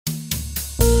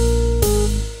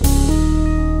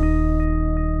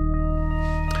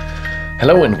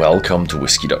Hello and welcome to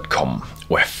Whisky.com,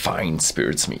 where fine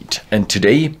spirits meet. And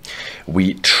today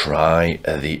we try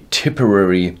the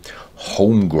Tipperary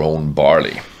Homegrown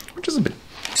Barley, which is a bit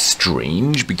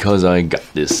strange because I got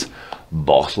this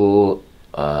bottle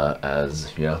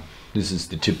this is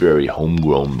the Tipperary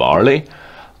Homegrown Barley.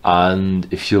 And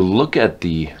if you look at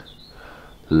the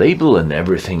label and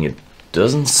everything, it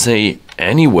doesn't say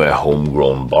anywhere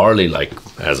Homegrown Barley, like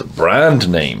as a brand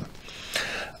name.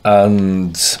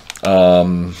 And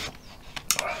at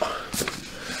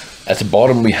the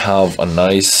bottom we have a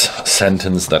nice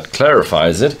sentence that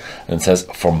clarifies it, and it says,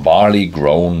 from barley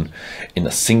grown in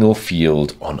a single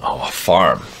field on our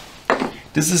farm.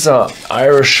 This is an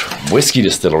Irish whiskey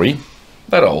distillery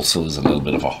that also is a little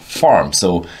bit of a farm,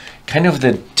 so kind of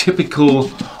the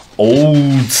typical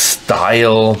old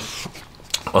style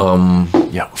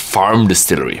farm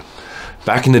distillery.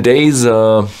 Back in the days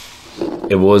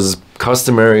it was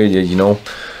customary, you know,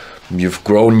 you've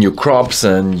grown your crops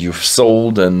and you've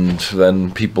sold, and then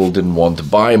people didn't want to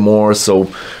buy more, so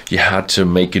you had to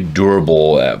make it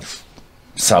durable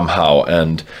somehow,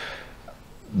 and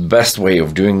the best way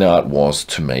of doing that was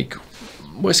to make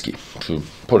whiskey, to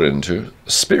put it into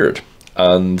spirit,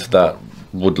 and that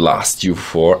would last you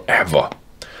forever.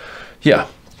 Yeah,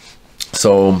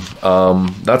 so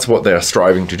that's what they're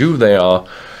striving to do. They are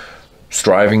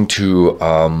striving to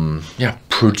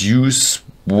produce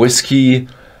whiskey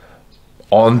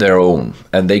on their own,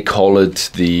 and they call it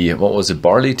the, what was it,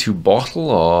 barley to bottle,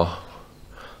 or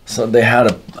so they had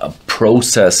a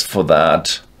process for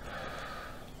that.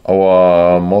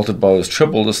 Our malted barley is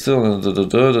triple distilled.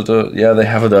 Yeah, they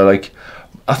have it like,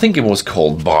 I think it was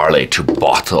called barley to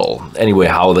bottle. Anyway,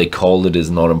 how they called it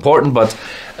is not important, but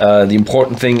the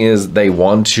important thing is they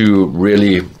want to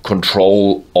really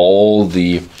control all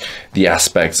the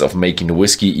aspects of making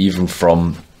whiskey, even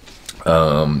from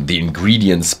the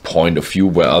ingredients point of view,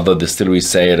 where other distilleries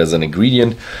say it as an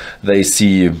ingredient. They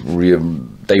see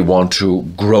they want to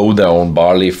grow their own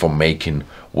barley for making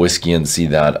whiskey and see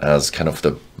that as kind of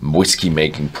the whiskey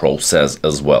making process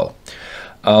as well.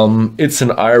 It's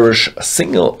an Irish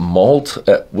single malt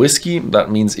whiskey.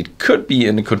 That means it could be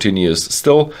in a continuous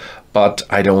still, but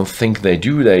I don't think they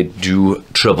do. They do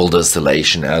triple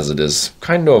distillation, as it is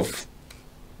kind of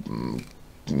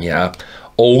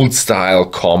old style,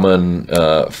 common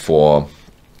for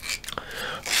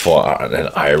an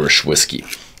Irish whiskey.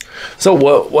 So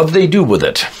what do they do with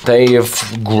it? They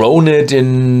have grown it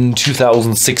in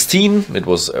 2016. It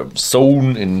was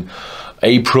sown in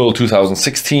April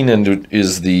 2016, and it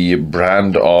is the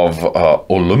brand of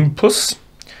Olympus.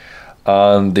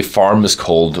 And the farm is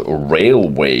called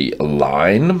Railway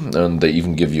Line, and they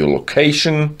even give you a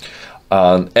location.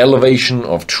 An elevation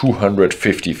of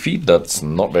 250 feet, that's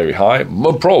not very high,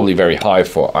 probably very high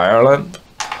for Ireland.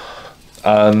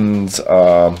 And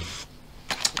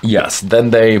yes,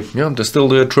 then they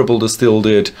distilled it, triple distilled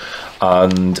it,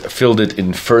 and filled it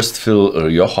in first fill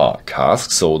Rioja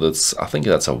casks, so that's, I think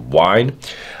that's a wine,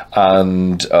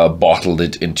 and bottled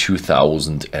it in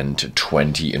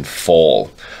 2020 in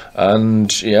fall.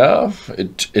 And yeah,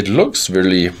 it looks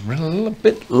really a little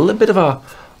bit of a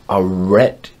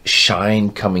red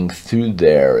shine coming through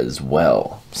there as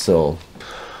well. So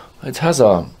it has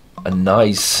a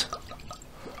nice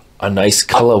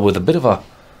color with a bit of a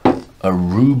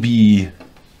ruby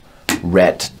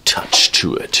red touch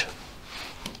to it.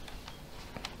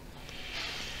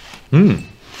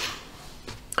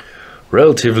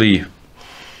 Relatively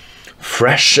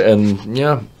fresh, and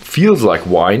yeah, feels like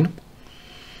wine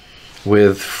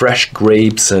with fresh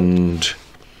grapes and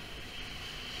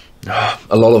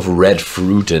a lot of red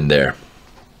fruit in there.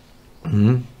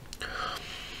 Even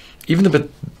a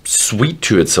bit sweet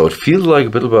to it, so it feels like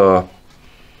a bit of a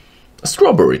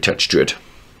strawberry touch to it.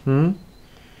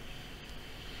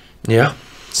 Yeah,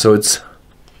 so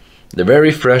they're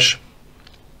very fresh.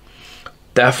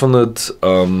 Definite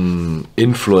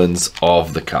influence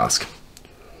of the cask.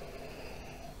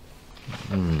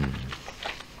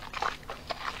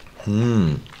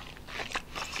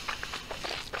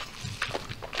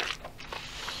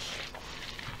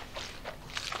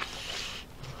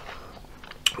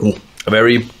 Ooh, a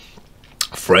very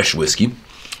fresh whiskey,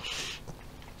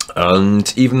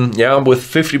 and even with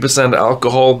 50%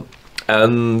 alcohol,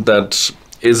 and that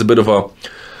is a bit of a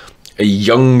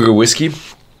younger whiskey.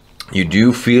 You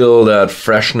do feel that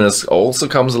freshness also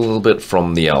comes a little bit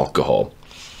from the alcohol.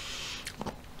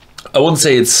 I wouldn't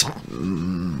say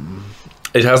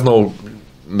it has no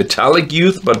metallic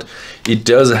youth, but it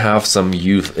does have some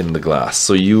youth in the glass.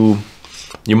 So you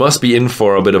must be in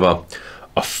for a bit of a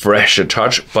fresher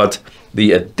touch, but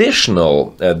the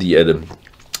additional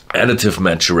additive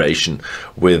maturation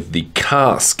with the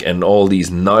cask and all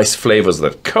these nice flavors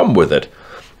that come with it,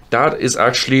 that is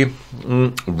actually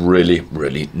really,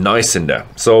 really nice in there.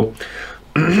 So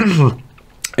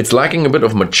it's lacking a bit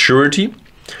of maturity,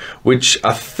 which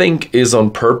I think is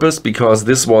on purpose, because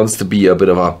this wants to be a bit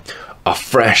of a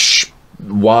fresh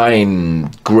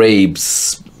wine,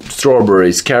 grapes,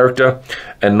 strawberries character,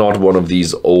 and not one of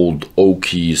these old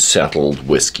oaky settled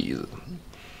whiskeys.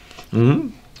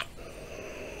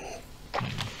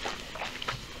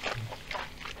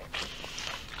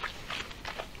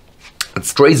 It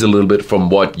strays a little bit from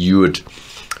what you would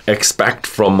expect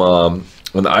from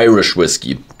an Irish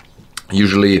whiskey.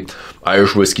 Usually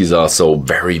Irish whiskies are so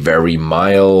very, very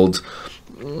mild.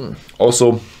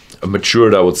 Also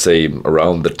matured, I would say,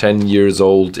 around the 10 years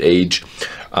old age,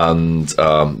 and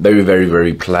very, very,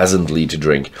 very pleasantly to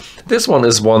drink. This one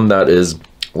is one that is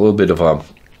a little bit of a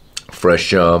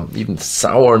fresh, even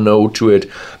sour note to it,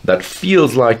 that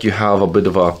feels like you have a bit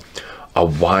of a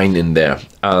wine in there.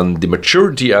 And the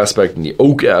maturity aspect and the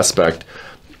oak aspect,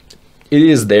 it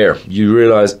is there. You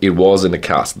realize it was in a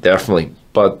cask, definitely,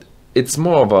 but it's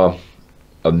more of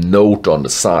a note on the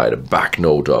side, a back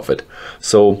note of it.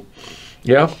 So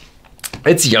yeah,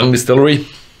 it's a young distillery.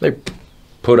 They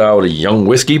put out a young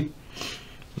whiskey.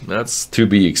 That's to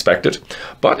be expected,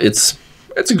 but it's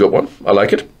a good one. I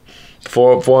like it.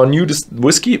 For a new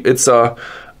whiskey, it's a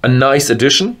nice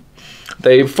addition.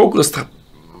 They focused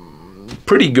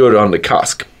pretty good on the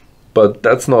cask, but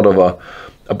that's not of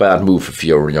a bad move if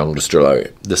you're a young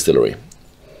distillery.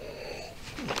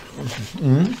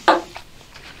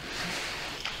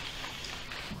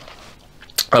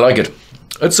 I like it.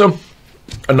 It's a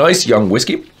nice young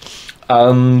whiskey,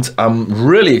 and I'm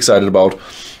really excited about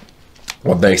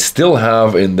what they still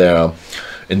have in their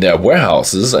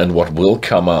warehouses and what will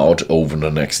come out over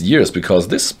the next years, because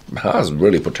this has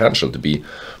really potential to be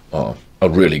a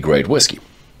really great whiskey.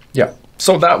 Yeah,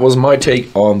 so that was my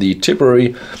take on the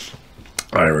Tipperary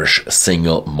Irish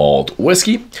single malt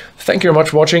whiskey. Thank you very much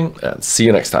for watching, and see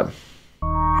you next time.